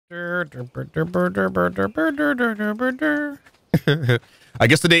I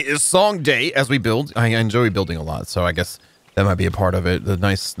guess today is song day as we build. I enjoy building a lot, so I guess that might be a part of it. The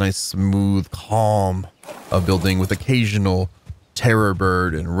nice, smooth calm of building with occasional terror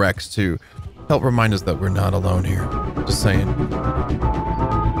bird and Rex to help remind us that we're not alone here. Just saying.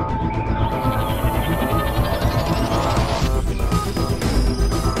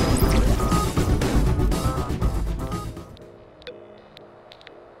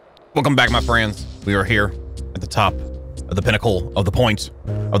 Welcome back, my friends. We are here at the top of the pinnacle of the point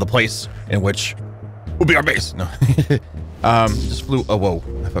of the place in which will be our base. No, just flew. Oh, whoa!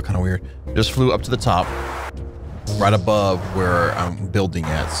 I felt kind of weird. Just flew up to the top, right above where I'm building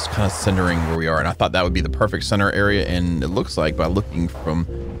at. It's kind of centering where we are, and I thought that would be the perfect center area. And it looks like by looking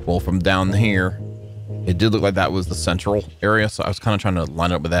from down here, it did look like that was the central area. So I was kind of trying to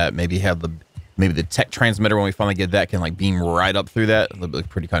line up with that. Maybe have the tech transmitter when we finally get that can like beam right up through that. It'll look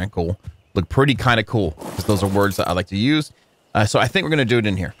pretty kind of cool. Because those are words that I like to use. So I think we're gonna do it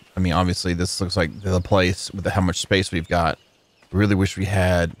in here. I mean, obviously this looks like the place with how much space we've got. I really wish we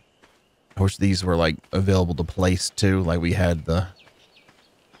had. I wish these were like available to place too. Like we had the.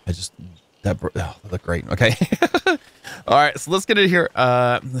 They look great. Okay. All right, so let's get in here.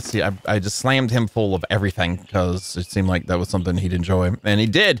 Let's see. I just slammed him full of everything because it seemed like that was something he'd enjoy, and he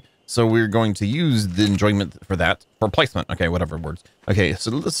did. So we're going to use the enjoyment for that, for placement. Okay, whatever words. Okay,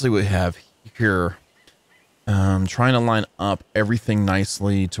 so let's see what we have here. Trying to line up everything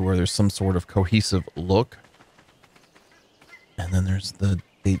nicely to where there's some sort of cohesive look. And then there's the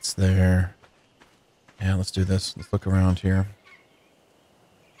dates there. Yeah, let's do this. Let's look around here.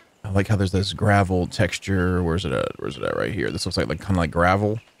 I like how there's this gravel texture. Where's it at? Where's it at? Right here. This looks like kind of like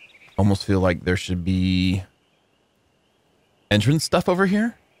gravel. Almost feel like there should be entrance stuff over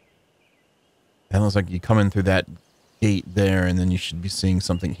here. That looks like you come in through that gate there, and then you should be seeing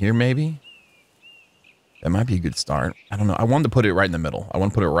something here, maybe. That might be a good start. I don't know. I wanted to put it right in the middle. I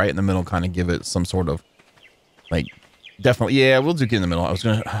want to put it right in the middle, kind of give it some sort of, like, definitely. Yeah, we'll do it in the middle. I was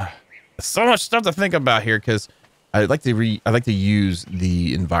gonna. So much stuff to think about here because I like to use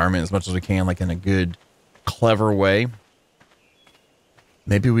the environment as much as we can, like in a good, clever way.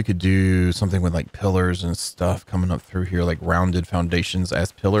 Maybe we could do something with like pillars and stuff coming up through here, like rounded foundations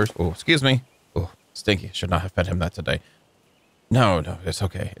as pillars. Oh, excuse me. Stinky. Should not have fed him that today. No, it's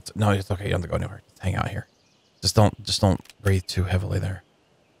okay. It's okay. You don't have to go anywhere. Just hang out here. Just don't breathe too heavily there.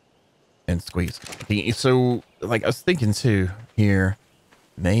 And squeeze. So, like, I was thinking too here,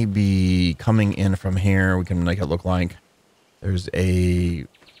 maybe coming in from here, we can make it look like there's a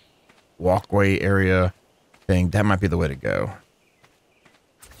walkway area thing. That might be the way to go.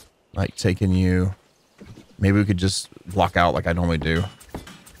 Like taking you. Maybe we could just block out like I normally do.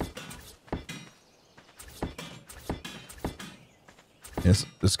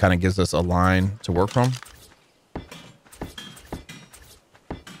 This kind of gives us a line to work from.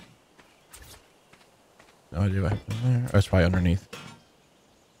 No idea what happened there. Oh, it's probably underneath.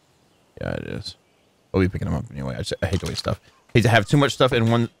 Yeah, it is. We'll be picking them up anyway. I hate to waste stuff. Hate to have too much stuff in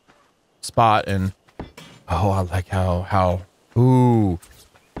one spot. And oh, I like how. Ooh.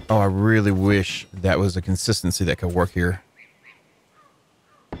 Oh, I really wish that was a consistency that could work here.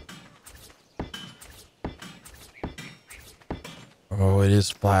 Oh, it is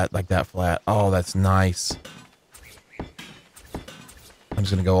flat, like that flat. Oh, that's nice. I'm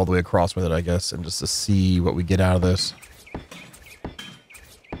just going to go all the way across with it, I guess, and just to see what we get out of this.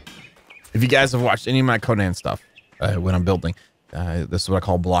 If you guys have watched any of my Conan stuff when I'm building, this is what I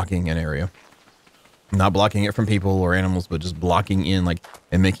call blocking an area. Not blocking it from people or animals, but just blocking in, like,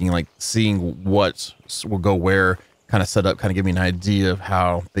 and making, like, seeing what will go where, kind of set up, kind of give me an idea of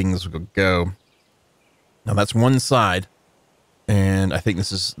how things will go. Now, that's one side. And I think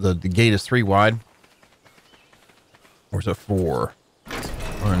this is the gate is 3 wide. Or is it 4?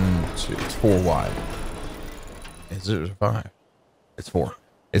 1, 2. It's 4 wide. Is it 5? It's 4.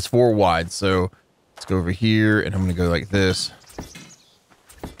 It's 4 wide. So let's go over here, and I'm going to go like this.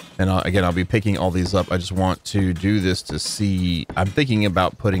 And again, I'll be picking all these up. I just want to do this to see. I'm thinking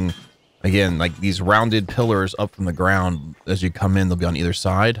about putting, again, like these rounded pillars up from the ground. As you come in, they'll be on either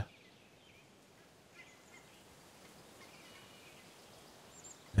side.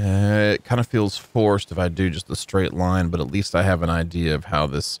 It kind of feels forced if I do just a straight line, but at least I have an idea of how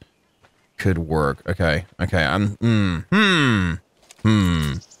this could work. Okay. All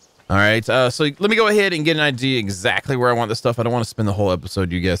right. So let me go ahead and get an idea exactly where I want this stuff. I don't want to spend the whole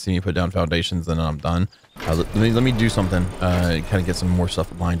episode. You guys see me put down foundations, and then I'm done. Let me do something. Kind of get some more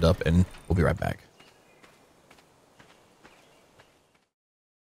stuff lined up, and we'll be right back.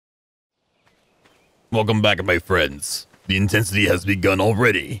 Welcome back, my friends. The intensity has begun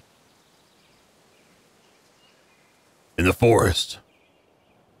already. In the forest,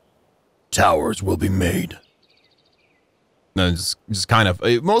 towers will be made. No, just kind of.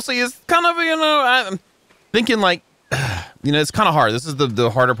 It mostly is kind of, you know, I'm thinking like, you know, it's kind of hard. This is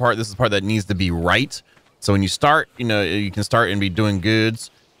the harder part. This is the part that needs to be right. So when you start, you know, you can start and be doing goods.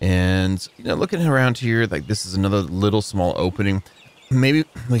 And, you know, looking around here, like this is another little small opening. Maybe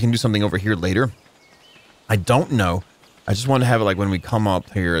we can do something over here later. I don't know. I just want to have it like when we come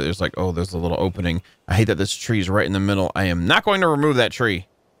up here, there's like, oh, there's a little opening. I hate that this tree is right in the middle. I am not going to remove that tree.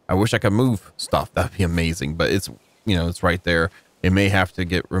 I wish I could move stuff. That'd be amazing. But it's, you know, it's right there. It may have to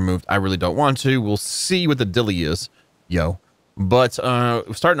get removed. I really don't want to. We'll see what the dilly is. Yo. But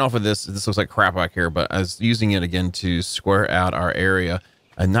starting off with this looks like crap back here. But I was using it again to square out our area.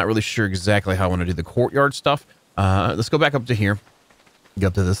 I'm not really sure exactly how I want to do the courtyard stuff. Let's go back up to here. Get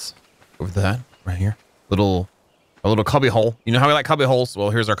up to this. Over to that. Right here. A little cubby hole. You know how I like cubby holes?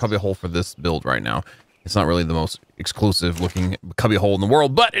 Well, here's our cubby hole for this build right now. It's not really the most exclusive looking cubby hole in the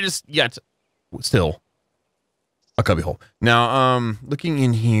world, but it is yet still a cubby hole. Now, looking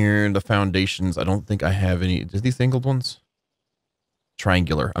in here, the foundations, I don't think I have any. Is these angled ones?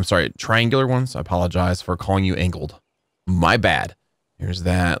 Triangular. I'm sorry, triangular ones. I apologize for calling you angled. My bad. Here's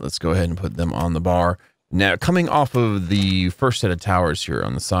that. Let's go ahead and put them on the bar. Now, coming off of the first set of towers here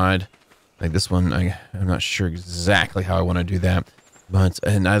on the side, like this one, I'm not sure exactly how I want to do that,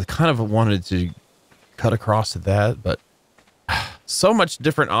 and I kind of wanted to cut across to that, but so much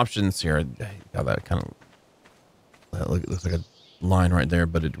different options here. How that kind of, that looks like a line right there,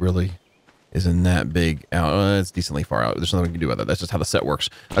 but it really isn't that big out. It's decently far out. There's nothing we can do about that. That's just how the set works.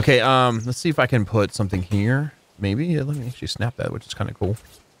 Okay, let's see if I can put something here. Maybe let me actually snap that, which is kind of cool.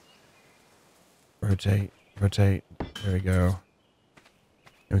 Rotate. There we go.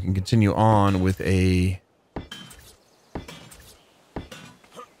 And we can continue on with a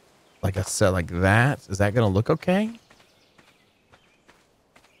set like that. Is that going to look okay?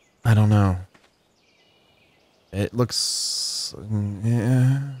 I don't know. It looks,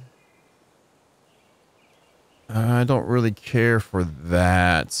 yeah. I don't really care for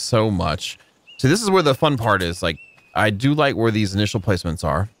that so much. So this is where the fun part is. Like, I do like where these initial placements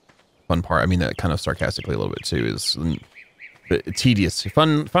are. Fun part, I mean that kind of sarcastically a little bit too, is tedious.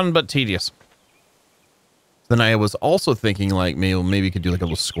 Fun but tedious. Then I was also thinking like maybe we could do like a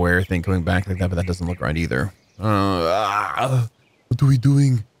little square thing going back like that, but that doesn't look right either. What are we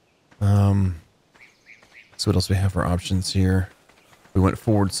doing? So what else we have for options here? We went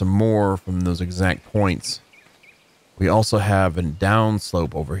forward some more from those exact points. We also have a down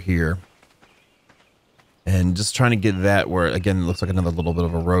slope over here. And just trying to get that where, again, it looks like another little bit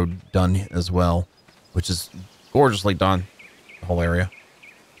of a road done as well, which is gorgeously done, the whole area.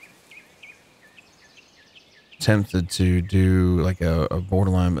 Tempted to do like a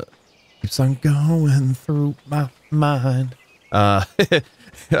borderline, but keeps on going through my mind. I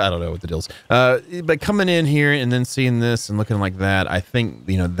don't know what the deal is. But coming in here and then seeing this and looking like that, I think,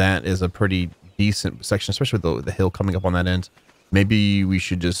 you know, that is a pretty decent section, especially with the hill coming up on that end. Maybe we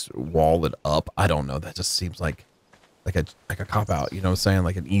should just wall it up. I don't know. That just seems like a cop out. You know what I'm saying?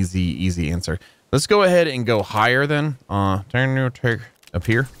 Like an easy answer. Let's go ahead and go higher then. Turn up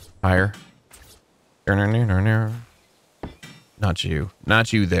here. Higher. Not you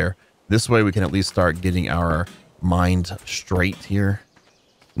there. This way we can at least start getting our mind straight here.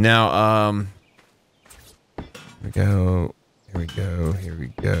 Now, here we go, and here we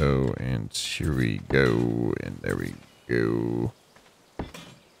go, and there we go.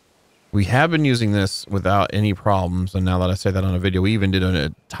 We have been using this without any problems, and now that I say that on a video, we even did an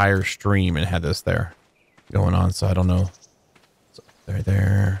entire stream and had this there going on, so I don't know. So,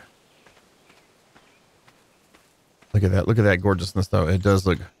 there. Look at that gorgeousness, though. It does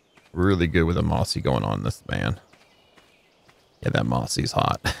look really good with the mossy going on this, man. Yeah, that mossy's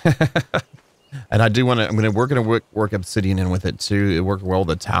hot. And I do want to, we're going to work obsidian in with it too. It worked well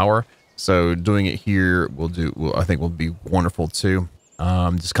with the tower. So doing it here I think will be wonderful too.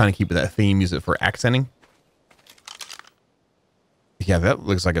 Just kind of keep that theme, use it for accenting. Yeah, that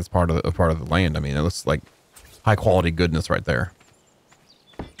looks like it's part of the land. I mean, it looks like high quality goodness right there.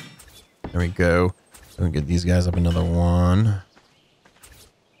 There we go. Let me get these guys up another one.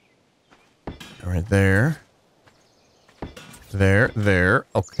 Right there. There.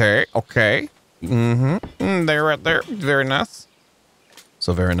 Okay. There, right there. Very nice.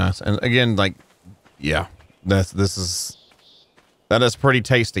 So very nice. And again, like, yeah, that is pretty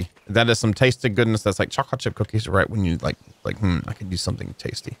tasty. That is some tasty goodness. That's like chocolate chip cookies, right? When you like, I could do something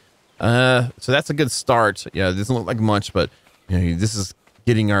tasty. So that's a good start. Yeah, it doesn't look like much, but you know, this is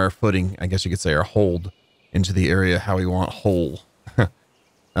getting our footing, I guess you could say, our hold into the area how we want whole.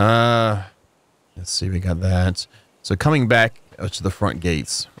 Let's see, we got that. So coming back to the front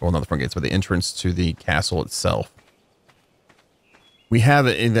gates, well, not the front gates, but the entrance to the castle itself. We have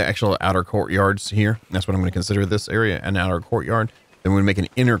it in the actual outer courtyards here. That's what I'm going to consider this area, an outer courtyard. Then we make an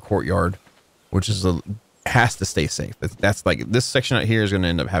inner courtyard, which is has to stay safe. That's like this section out here is going to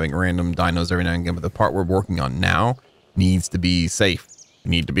end up having random dinos every now and again, but the part we're working on now needs to be safe.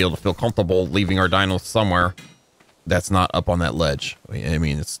 We need to be able to feel comfortable leaving our dinos somewhere that's not up on that ledge. I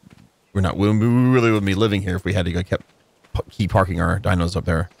mean, we really wouldn't be living here if we had to keep parking our dinos up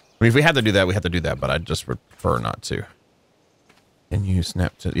there. I mean, if we had to do that, we have to do that, but I'd just prefer not to. Can you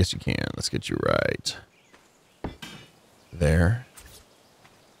snap to? Yes, you can. Let's get you right there.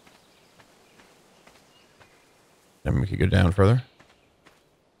 Then we could go down further.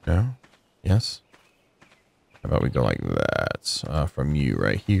 No? Yes? How about we go like that from you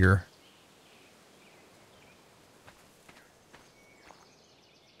right here?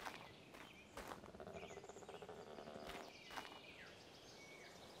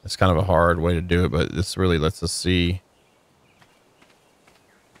 It's kind of a hard way to do it, but this really lets us see.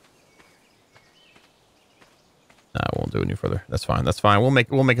 Nah, I won't do any further. That's fine. That's fine. We'll make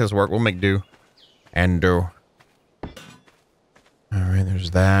this work. We'll make do and do. All right,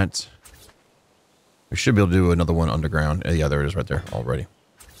 there's that. We should be able to do another one underground. Yeah, there it is right there already.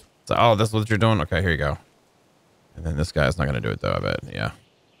 So, oh, that's what you're doing? Okay, here you go. And then this guy's not going to do it, though, I bet. Yeah.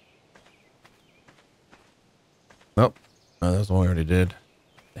 Nope. Oh, that's the one we already did.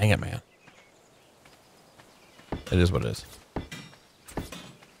 Dang it, man. It is what it is.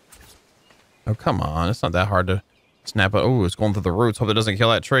 Oh, come on. It's not that hard to snap it. Oh, it's going through the roots. Hope it doesn't kill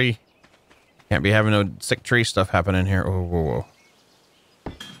that tree. Can't be having no sick tree stuff happening here. Oh, whoa, whoa.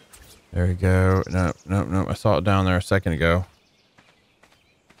 There we go. No, no, no. I saw it down there a second ago.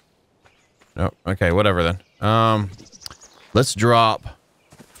 Nope. Okay, whatever then. Let's drop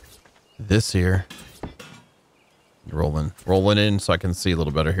this here. Rolling in so I can see a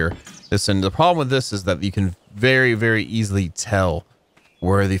little better here. Listen, the problem with this is that you can very, very easily tell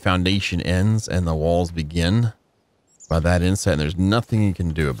where the foundation ends and the walls begin by that inset, and there's nothing you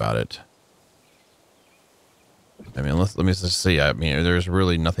can do about it. I mean, let me just see. I mean, there's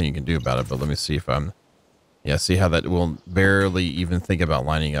really nothing you can do about it, but let me see if I'm... Yeah, see how that will barely even think about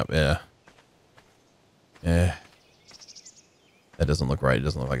lining up. That doesn't look right. It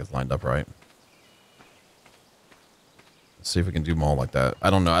doesn't look like it's lined up right. Let's see if we can do them all like that. I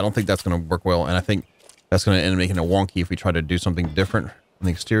don't know. I don't think that's going to work well, and I think that's going to end up making it wonky if we try to do something different on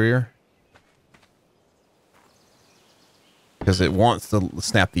the exterior. Because it wants to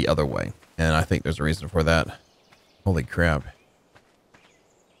snap the other way, and I think there's a reason for that. Holy crap.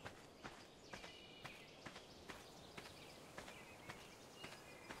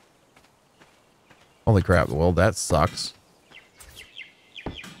 Holy crap. Well, that sucks.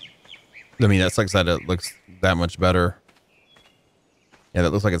 I mean, that sucks that it looks that much better. Yeah, that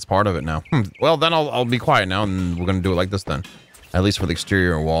looks like it's part of it now. Well, then I'll be quiet now, and we're going to do it like this then. At least for the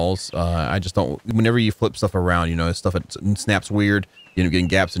exterior walls. I just don't... Whenever you flip stuff around, you know, stuff that snaps weird, you know, getting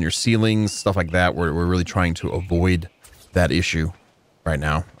gaps in your ceilings, stuff like that. We're really trying to avoid that issue right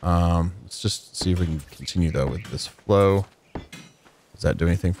now. Let's just see if we can continue, though, with this flow. Does that do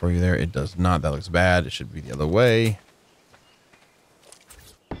anything for you there? It does not. That looks bad. It should be the other way.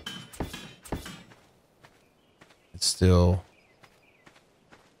 It's still...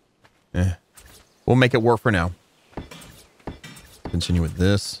 We'll make it work for now. Continue with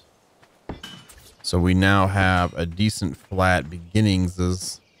this. So we now have a decent flat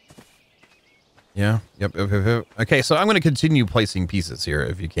beginnings. Yeah. Yep. Okay, so I'm going to continue placing pieces here,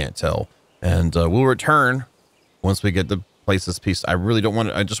 if you can't tell. And we'll return once we get to place this piece. I really don't want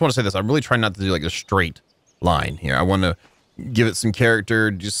to... I just want to say this. I'm really trying not to do like a straight line here. I want to give it some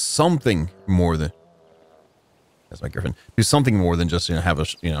character, just something more than... That's my Griffin. Do something more than just, you know, have a,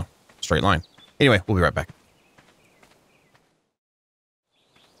 you know, straight line. Anyway, we'll be right back.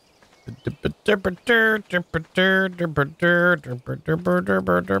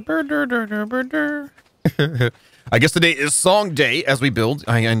 I guess today is song day as we build.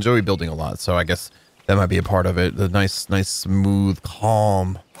 I enjoy building a lot, so I guess that might be a part of it. The nice, smooth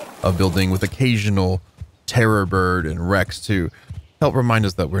calm of building with occasional terror bird and Rex to help remind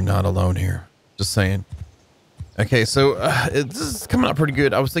us that we're not alone here. Just saying. Okay, so this is coming out pretty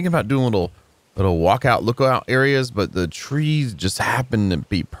good. I was thinking about doing little walkout, lookout areas, but the trees just happen to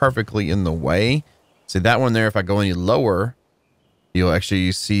be perfectly in the way. See that one there, if I go any lower, you'll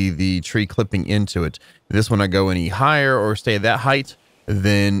actually see the tree clipping into it. This one, I go any higher or stay at that height,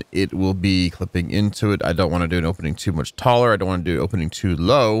 then it will be clipping into it. I don't want to do an opening too much taller. I don't want to do an opening too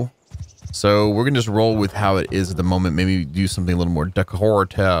low. So we're going to just roll with how it is at the moment. Maybe do something a little more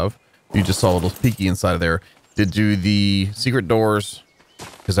decorative. You just saw a little peeky inside of there. Did do the secret doors,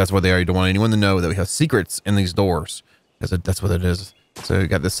 because that's what they are. You don't want anyone to know that we have secrets in these doors, because that's what it is. So we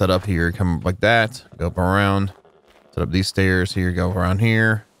got this set up here. Come up like that. Go up around. Set up these stairs here. Go around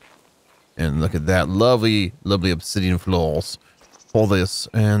here. And look at that. Lovely, lovely obsidian floors. Pull this.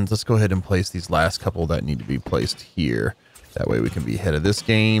 And let's go ahead and place these last couple that need to be placed here. That way we can be ahead of this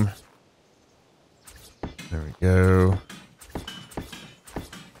game. There we go.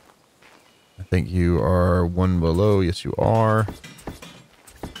 I think you are one below. Yes, you are.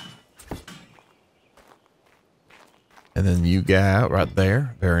 And then you got right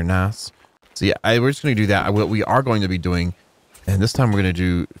there. Very nice. So yeah, we're just going to do that. What we are going to be doing, and this time we're going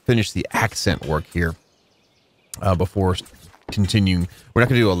to finish the accent work here before continuing. We're not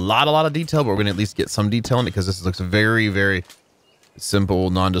going to do a lot of detail, but we're going to at least get some detail in it, because this looks very, very simple,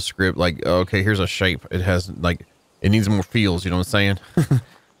 nondescript. Like, okay, here's a shape. It has, like, it needs more feels. You know what I'm saying?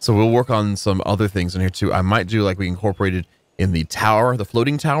 So we'll work on some other things in here too. I might do like we incorporated in the tower, the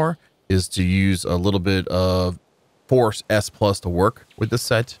floating tower, is to use a little bit of Force S plus to work with this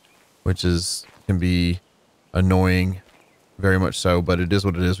set, which can be annoying, very much so, but it is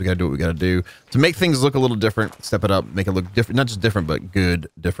what it is. We got to do what we got to do to make things look a little different, step it up, make it look different, not just different, but good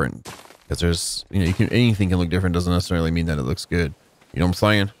different. Because there's, you know, anything can look different, doesn't necessarily mean that it looks good. You know what I'm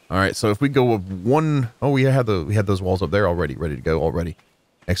saying? All right, so if we go with one, oh, we had those walls up there already, ready to go already.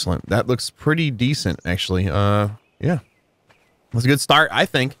 Excellent. That looks pretty decent, actually. Yeah, that's a good start, I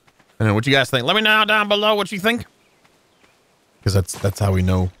think. I don't know what you guys think. Let me know down below what you think, because that's how we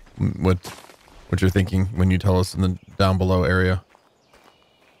know what you're thinking when you tell us in the down below area.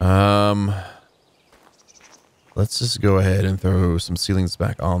 Let's just go ahead and throw some ceilings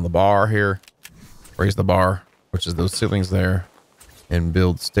back on the bar here. Raise the bar, which is those ceilings there, and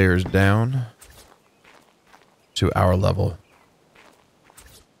build stairs down to our level.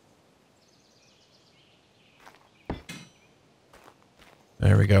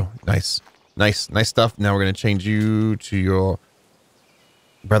 There we go. Nice stuff. Now we're going to change you to your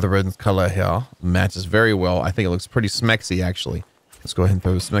brethren's color here. Matches very well. I think it looks pretty smexy, actually. Let's go ahead and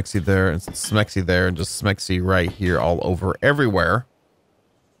throw smexy there and smexy there and just smexy right here all over everywhere.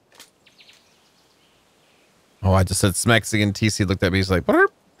 Oh, I just said smexy and TC looked at me. He's like,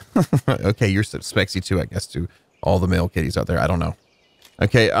 okay, you're smexy too, I guess, to all the male kitties out there. I don't know.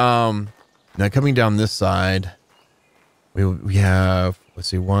 Okay, now coming down this side, we have, let's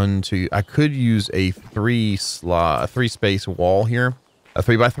see, 1, 2. I could use a 3 space wall here, a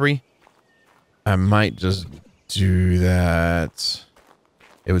 3x3. I might just do that.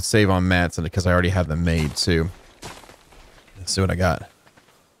 It would save on mats, and because I already have them made too. Let's see what I got.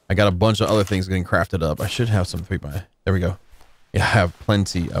 I got a bunch of other things getting crafted up. I should have some 3x. There we go. Yeah, I have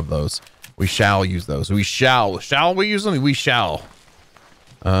plenty of those. We shall use those. We shall. Shall we use them? We shall.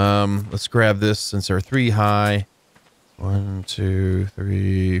 Let's grab this since they're 3 high. 1, 2,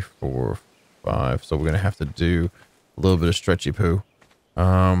 3, 4, 5. So we're gonna have to do a little bit of stretchy poo.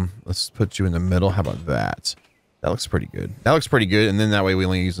 Let's put you in the middle. How about that? That looks pretty good. That looks pretty good. And then that way we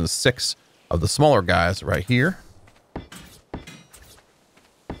only use 6 of the smaller guys right here.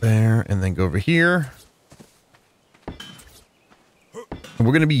 There, and then go over here. And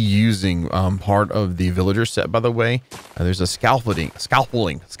we're gonna be using part of the villager set, by the way. There's a scaffolding.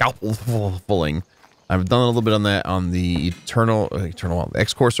 I've done a little bit on that on the the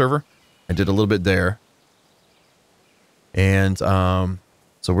X-Core server. I did a little bit there. And so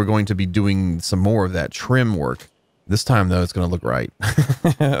we're going to be doing some more of that trim work. This time, though, it's going to look right.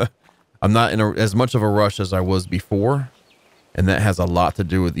 I'm not in as much of a rush as I was before. And that has a lot to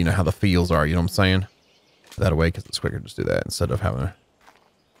do with, you know, how the feels are. You know what I'm saying? That away, because it's quicker to just do that instead of having to...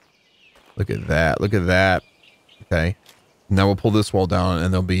 Look at that. Look at that. Okay. Now we'll pull this wall down,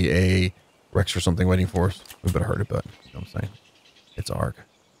 and there'll be a Rex or something waiting for us. We better hurt it, but you know what I'm saying? It's ARK.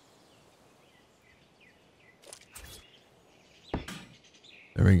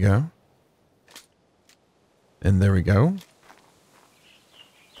 There we go. And there we go.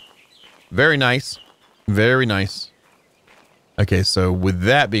 Very nice. Very nice. Okay, so with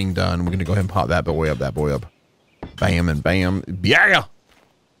that being done, we're going to go ahead and pop that boy up, Bam and bam. Yeah!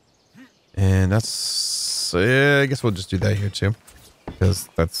 And that's... I guess we'll just do that here, too. Because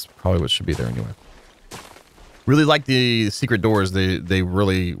that's probably what should be there anyway. Really like the secret doors. They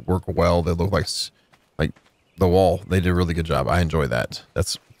really work well. They look like the wall. They did a really good job. I enjoy that.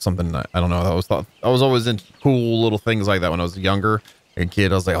 That's something I don't know. I was always into cool little things like that when I was younger. As a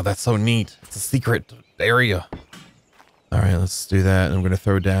kid, I was like, oh, that's so neat. It's a secret area. All right, let's do that. And I'm going to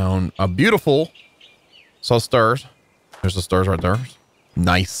throw down a beautiful stars. There's the stars right there.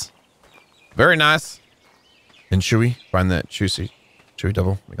 Nice. Very nice. And Chewy, find that Chewy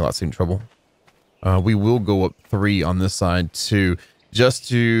double. Make a lot seem trouble. We will go up 3 on this side too, just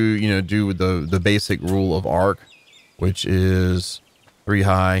to, you know, do the basic rule of ARK, which is 3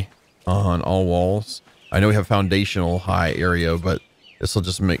 high on all walls. I know we have foundational high area, but this will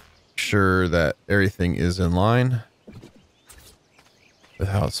just make sure that everything is in line with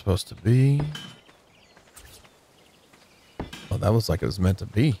how it's supposed to be. Oh, that was like it was meant to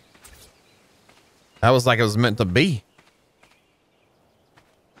be. That was like it was meant to be.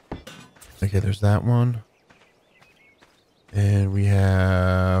 Okay, there's that one. And we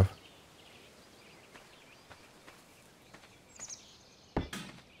have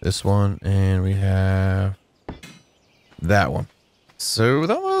this one, and we have that one. So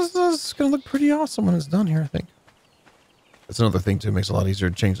that's gonna look pretty awesome when it's done here, I think. That's another thing too, it makes it a lot easier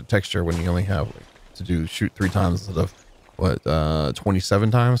to change the texture when you only have like, to shoot 3 times instead of what,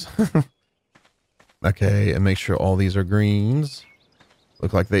 27 times. Okay, and make sure all these are greens.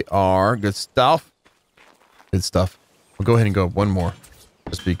 Look like they are. Good stuff. Good stuff. We'll go ahead and go up 1 more.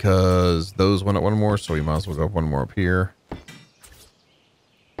 Just because those went up 1 more, so we might as well go up 1 more up here.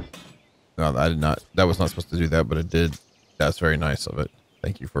 No, I did not. That was not supposed to do that, but it did. That's very nice of it.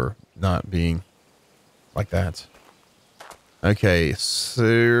 Thank you for not being like that. Okay,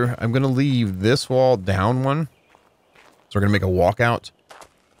 so I'm going to leave this wall down 1. So we're going to make a walkout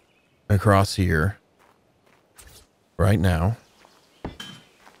across here right now.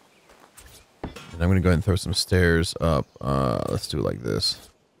 And I'm going to go ahead and throw some stairs up. Let's do it like this.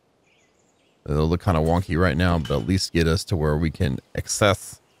 It'll look kind of wonky right now, but at least get us to where we can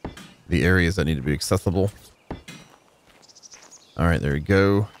access the areas that need to be accessible. All right, there we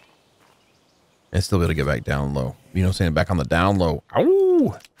go. And still be able to get back down low. You know what I'm saying? Back on the down low.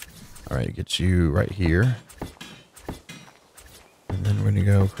 Ow! All right, get you right here. And then we're going to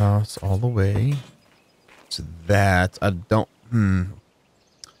go across all the way to that. I don't...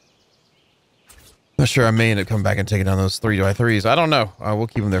 Not sure. I may end up coming back and taking down those 3x3s. I don't know. We'll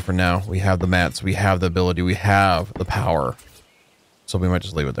keep them there for now. We have the mats. We have the ability. We have the power. So we might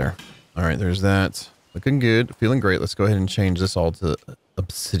just leave it there. All right, there's that. Looking good. Feeling great. Let's go ahead and change this all to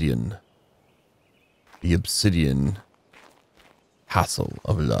obsidian. The obsidian castle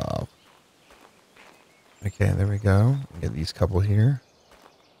of love. Okay, there we go. Get these couple here.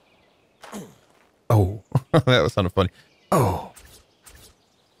 Oh, that was sounded funny. Oh.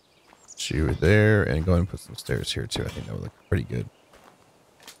 Shoot it there and go ahead and put some stairs here too. I think that would look pretty good.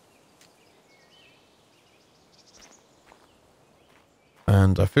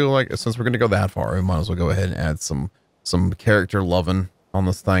 And I feel like since we're going to go that far, we might as well go ahead and add some character loving on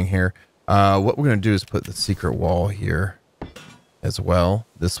this thing here. What we're going to do is put the secret wall here as well.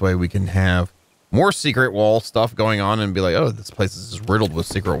 This way we can have more secret wall stuff going on and be like, oh, this place is just riddled with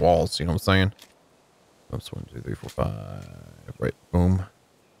secret walls. You know what I'm saying? Oops, 1, 2, 3, 4, 5. Right, boom.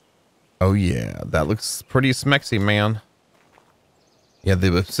 Oh yeah, that looks pretty smexy, man. Yeah,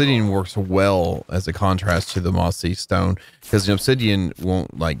 the obsidian works well as a contrast to the mossy stone because the obsidian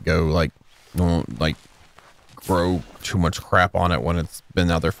won't won't grow too much crap on it when it's been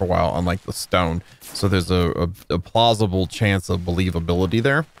out there for a while, unlike the stone. So there's a plausible chance of believability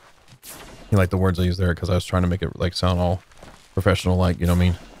there. You like the words I use there because I was trying to make it like sound all professional, like, you know what I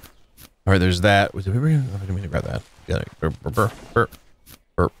mean? All right, there's that. Did we I didn't mean to grab that. Got it.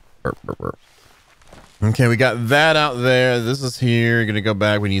 Okay, we got that out there. This is here. Gonna go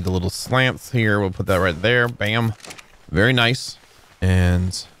back. We need the little slants here. We'll put that right there. Bam. Very nice.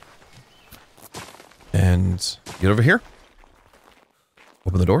 And get over here.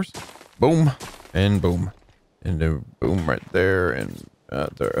 Open the doors. Boom. And boom. And boom right there. And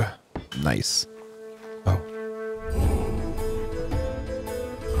there. Nice. Oh.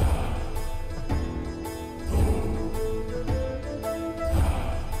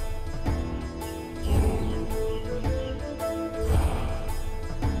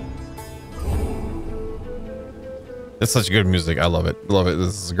 It's such good music. I love it. Love it.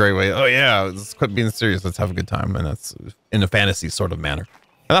 This is a great way. Oh yeah, let's quit being serious. Let's have a good time. And that's in a fantasy sort of manner.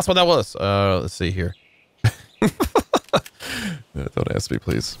 And that's what that was. Let's see here. Don't ask me,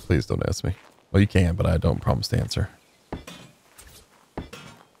 please. Please don't ask me. Well, you can, but I don't promise to answer.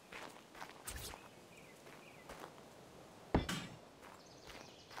 Let's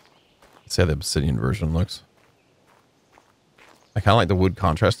see how the obsidian version looks. I kind of like the wood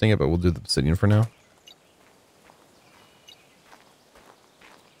contrasting it, but we'll do the obsidian for now.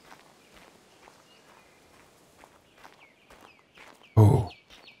 Oh.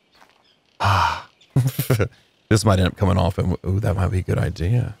 Ah. This might end up coming off and oh, that might be a good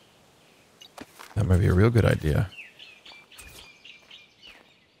idea. That might be a real good idea.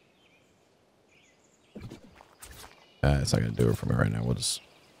 It's not going to do it for me right now. We'll just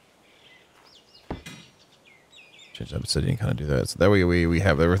change up city and kind of do that. So that way we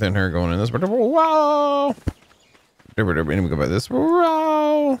have everything here going in this. Wow. And we go by this.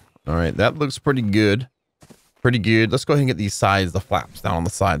 Wow. All right. That looks pretty good. Pretty good. Let's go ahead and get these sides, the flaps down on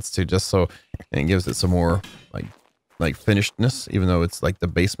the sides too, just so it gives it some more like finishedness, even though it's like the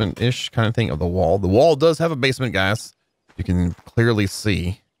basement-ish kind of thing of the wall. The wall does have a basement, guys. You can clearly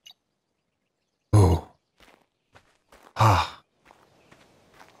see. Oh. Ah.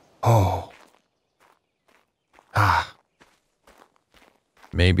 Oh. Ah.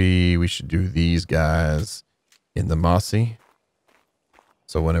 Maybe we should do these guys in the mossy.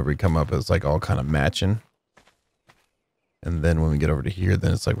 So whenever we come up, it's like all kind of matching. And then when we get over to here,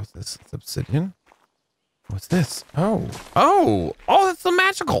 then it's like, what's this? It's obsidian. What's this? Oh, that's the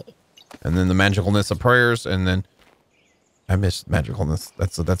magical. And then the magicalness of prayers. And then I missed magicalness.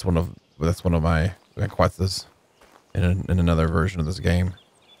 That's one of my quetzes in another version of this game.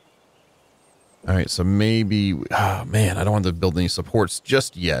 All right, so maybe, oh man, I don't want to build any supports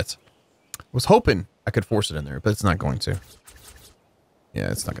just yet. I was hoping I could force it in there, but it's not going to. Yeah,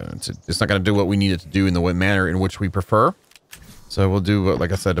 it's not going to do what we need it to do in the manner in which we prefer. So we'll do what,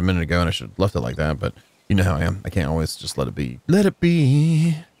 like I said a minute ago, and I should have left it like that, but you know how I am. I can't always just let it be. Let it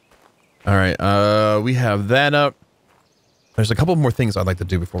be. All right, we have that up. There's a couple more things I'd like to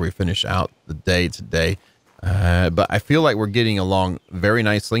do before we finish out the day today. But I feel like we're getting along very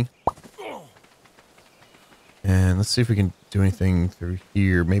nicely. And let's see if we can do anything through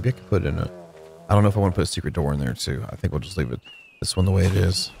here. Maybe I could put in I don't know if I want to put a secret door in there too. I think we'll just leave this one the way it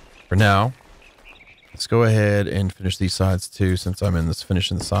is for now. Let's go ahead and finish these sides too, since I'm in this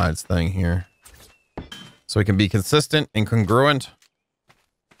finishing the sides thing here. So we can be consistent and congruent.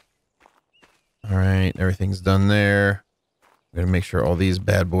 All right, everything's done there. I'm going to make sure all these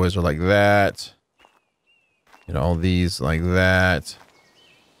bad boys are like that. Get all these like that.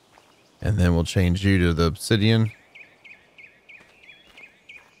 And then we'll change you to the obsidian.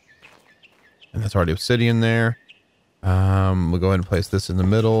 And that's already obsidian there. We'll go ahead and place this in the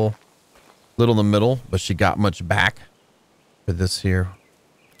middle. Little in the middle, but she got much back for this here.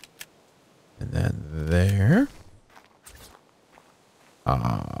 And then there.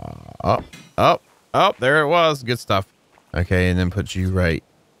 Up. There it was. Good stuff. Okay, and then put you right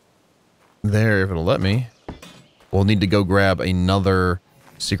there if it'll let me. We'll need to go grab another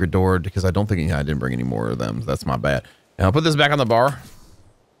secret door because I don't think I didn't bring any more of them. That's my bad. And I'll put this back on the bar.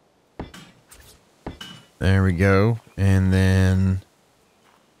 There we go. And then,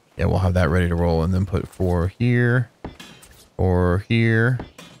 yeah, we'll have that ready to roll. And then put 4 here, 4 here,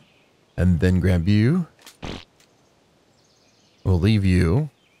 and then grab you. We'll leave you.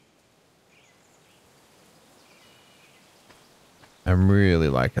 I'm really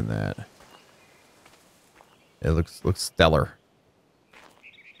liking that. It looks stellar.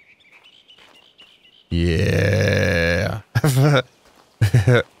 Yeah.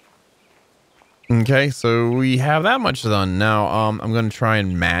 Okay, so we have that much done. Now, I'm going to try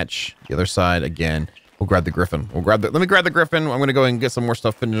and match the other side again. We'll grab the griffin. Let me grab the griffin. I'm going to go and get some more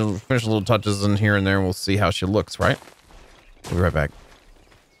stuff, finish little touches in here and there, and we'll see how she looks, right? We'll be right back.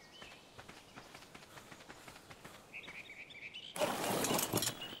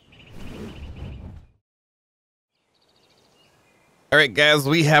 All right, guys,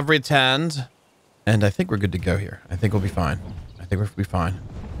 we have returned, and I think we're good to go here. I think we'll be fine.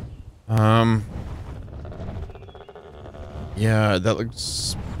 Yeah, that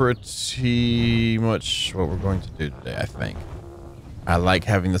looks pretty much what we're going to do today, I think. I like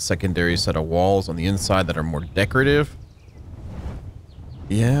having the secondary set of walls on the inside that are more decorative.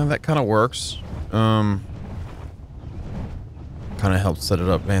 Yeah, that kind of works. Kind of helps set it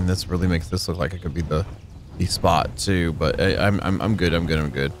up. Man, this really makes this look like it could be the spot too, but I'm good.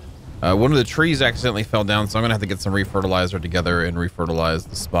 One of the trees accidentally fell down, so I'm gonna have to get some refertilizer together and refertilize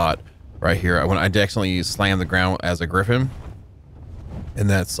the spot right here. I accidentally slammed the ground as a griffin, and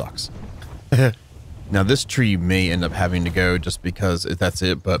that sucks. Now this tree may end up having to go just because that's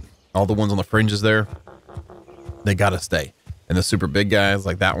it, but all the ones on the fringes there, they gotta stay. And the super big guys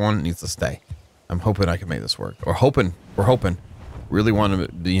like that one needs to stay. I'm hoping I can make this work, or we're hoping. Really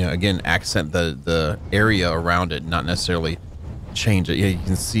want to, again, accent the area around it, not necessarily change it. Yeah, you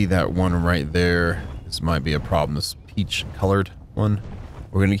can see that one right there. This might be a problem, this peach colored one.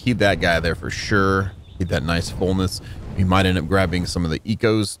 We're going to keep that guy there for sure. Keep that nice fullness. We might end up grabbing some of the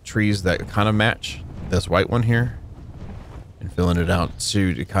ecos trees that kind of match this white one here and filling it out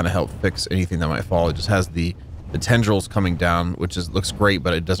too to kind of help fix anything that might fall. It just has the tendrils coming down, which looks great,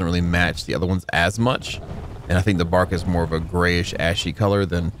 but it doesn't really match the other ones as much. And I think the bark is more of a grayish, ashy color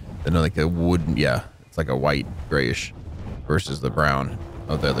than like a wooden, yeah, It's like a white grayish versus the brown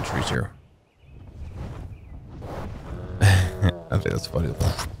of the other trees here. I think that's funny.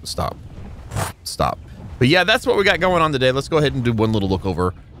 Stop. But yeah, that's what we got going on today. Let's go ahead and do one little look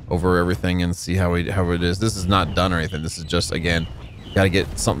over everything and see how it is. This is not done or anything. This is just, again, got to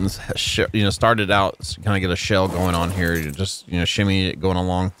get something, started out, kind of get a shell going on here. Just, shimmy it going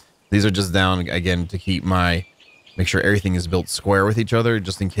along. These are just down, again, to make sure everything is built square with each other,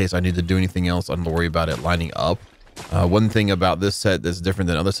 just in case I need to do anything else. I don't worry about it lining up. One thing about this set that's different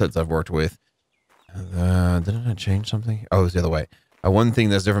than other sets I've worked with, didn't I change something? Oh, it's the other way. One thing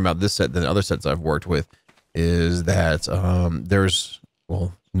that's different about this set than other sets I've worked with is that there's,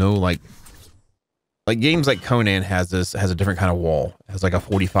 well, no like games like Conan has a different kind of wall. It has like a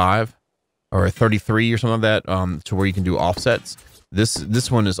 45 or a 33 or something like that, to where you can do offsets. This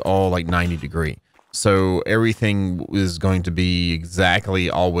one is all like 90 degree. So everything is going to be exactly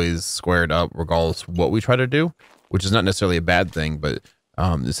always squared up regardless of what we try to do, which is not necessarily a bad thing, but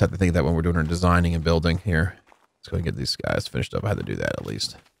just have to think that when we're doing our designing and building here. Let's go and get these guys finished up. I had to do that at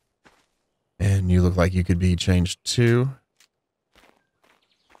least. And you look like you could be changed too.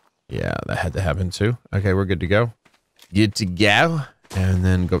 Yeah, that had to happen too. Okay, we're good to go. Good to go. And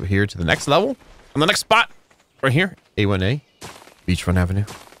then go here to the next level. On the next spot, right here, A1A, Beachfront Avenue.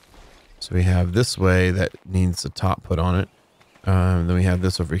 So we have this way that needs a top put on it. Then we have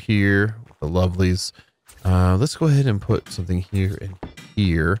this over here with the lovelies. Let's go ahead and put something here and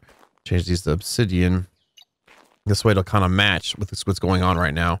here. Change these to obsidian. This way it'll kind of match with what's going on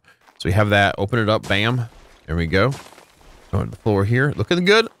right now. So we have that. Open it up. Bam. There we go. Going to the floor here. Looking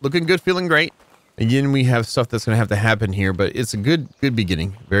good. Looking good. Feeling great. Again, we have stuff that's going to have to happen here, but it's a good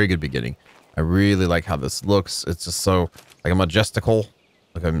beginning. Very good beginning. I really like how this looks. It's just so like a majestical.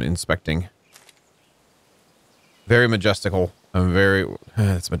 Like I'm inspecting. Very majestical. I'm very,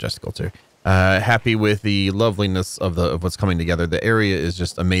 it's majestical too. Happy with the loveliness of what's coming together. The area is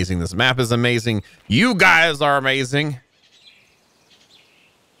just amazing. This map is amazing. You guys are amazing.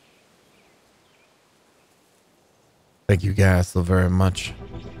 Thank you guys so very much.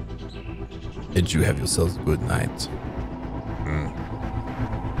 And you have yourselves a good night.